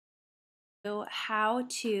How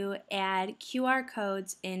to add QR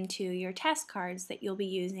codes into your test cards that you'll be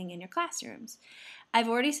using in your classrooms. I've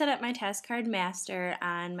already set up my test card master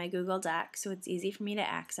on my Google Doc, so it's easy for me to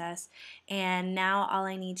access, and now all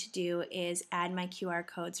I need to do is add my QR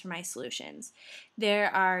codes for my solutions. There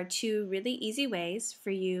are two really easy ways for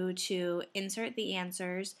you to insert the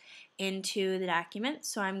answers into the document,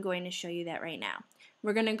 so I'm going to show you that right now.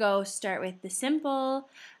 We're going to start with the simple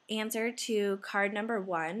answer to card number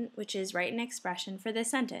 1, which is write an expression for this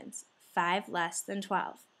sentence, 5 less than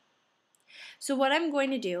 12. So what I'm going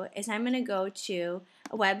to do is I'm going to go to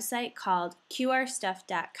a website called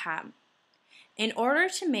qrstuff.com. In order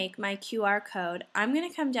to make my QR code, I'm going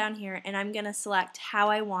to come down here and I'm going to select how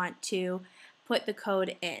I want to put the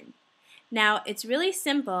code in. Now, it's really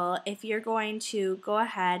simple if you're going to go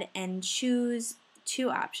ahead and choose two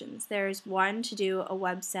options. There's one to do a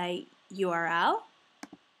website URL,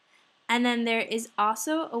 and then there is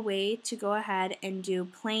also a way to go ahead and do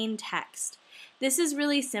plain text. This is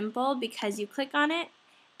really simple because you click on it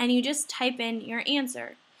and you just type in your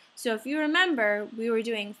answer. So if you remember, we were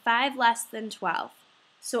doing 5 less than 12.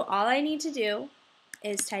 So all I need to do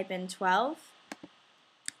is type in 12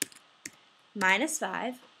 minus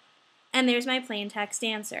 5, and there's my plain text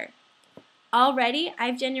answer. Already,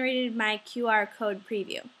 I've generated my QR code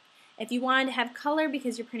preview. If you wanted to have color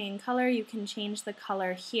because you're printing in color, you can change the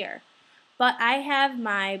color here. But I have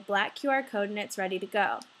my black QR code and it's ready to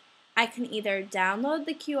go. I can either download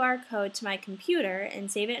the QR code to my computer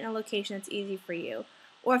and save it in a location that's easy for you,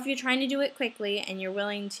 or if you're trying to do it quickly and you're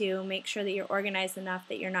willing to make sure that you're organized enough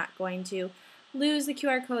that you're not going to lose the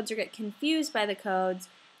QR codes or get confused by the codes,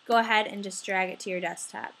 go ahead and just drag it to your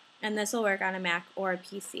desktop. And this will work on a Mac or a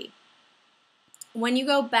PC. When you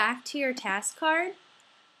go back to your task card,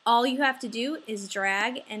 all you have to do is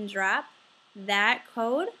drag and drop that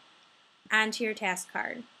code onto your task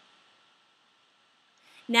card.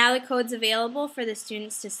 Now the code's available for the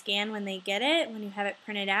students to scan when they get it, when you have it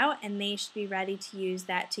printed out, and they should be ready to use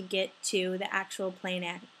that to get to the actual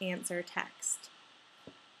plain answer text.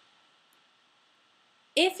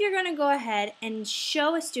 If you're going to go ahead and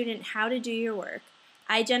show a student how to do your work,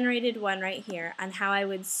 I generated one right here on how I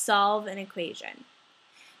would solve an equation.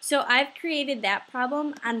 So I've created that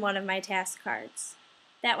problem on one of my task cards.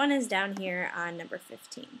 That one is down here on number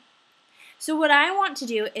 15. So what I want to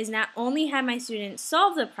do is not only have my students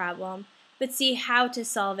solve the problem, but see how to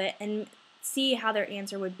solve it and see how their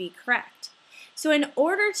answer would be correct. So in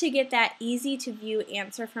order to get that easy to view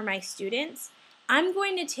answer for my students, I'm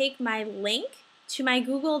going to take my link to my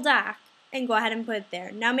Google Doc and go ahead and put it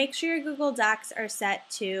there. Now make sure your Google Docs are set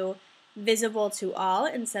to visible to all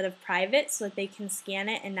instead of private so that they can scan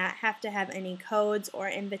it and not have to have any codes or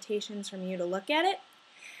invitations from you to look at it.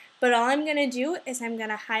 But all I'm going to do is I'm going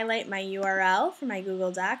to highlight my URL for my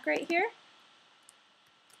Google Doc right here.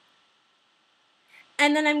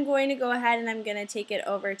 And then I'm going to go ahead and I'm going to take it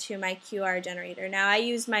over to my QR generator. Now I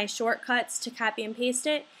use my shortcuts to copy and paste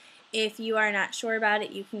it. If you are not sure about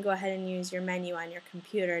it, you can go ahead and use your menu on your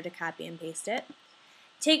computer to copy and paste it.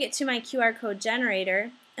 Take it to my QR code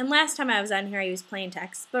generator, and last time I was on here I used plain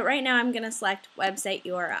text, but right now I'm going to select website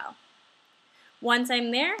URL. Once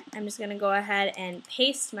I'm there, I'm just going to go ahead and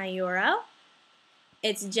paste my URL.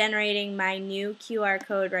 It's generating my new QR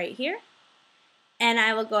code right here, and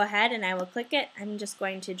I will go ahead and I will click it. I'm just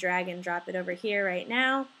going to drag and drop it over here right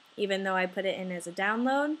now, even though I put it in as a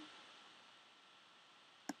download.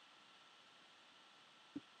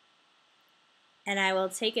 And I will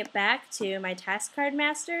take it back to my task card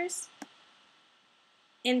masters,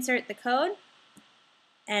 insert the code,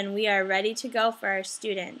 and we are ready to go for our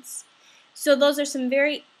students. So those are some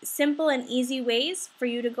very simple and easy ways for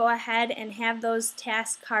you to go ahead and have those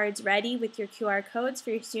task cards ready with your QR codes for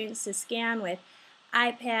your students to scan with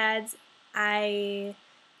iPads,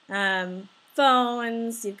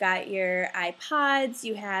 phones, you've got your iPods,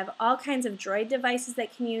 you have all kinds of Droid devices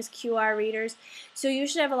that can use QR readers. So you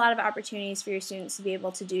should have a lot of opportunities for your students to be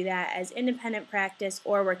able to do that as independent practice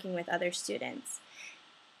or working with other students.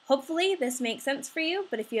 Hopefully this makes sense for you,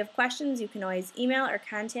 but if you have questions, you can always email or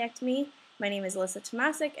contact me. My name is Alyssa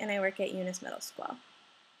Tomasic and I work at Eunice Middle School.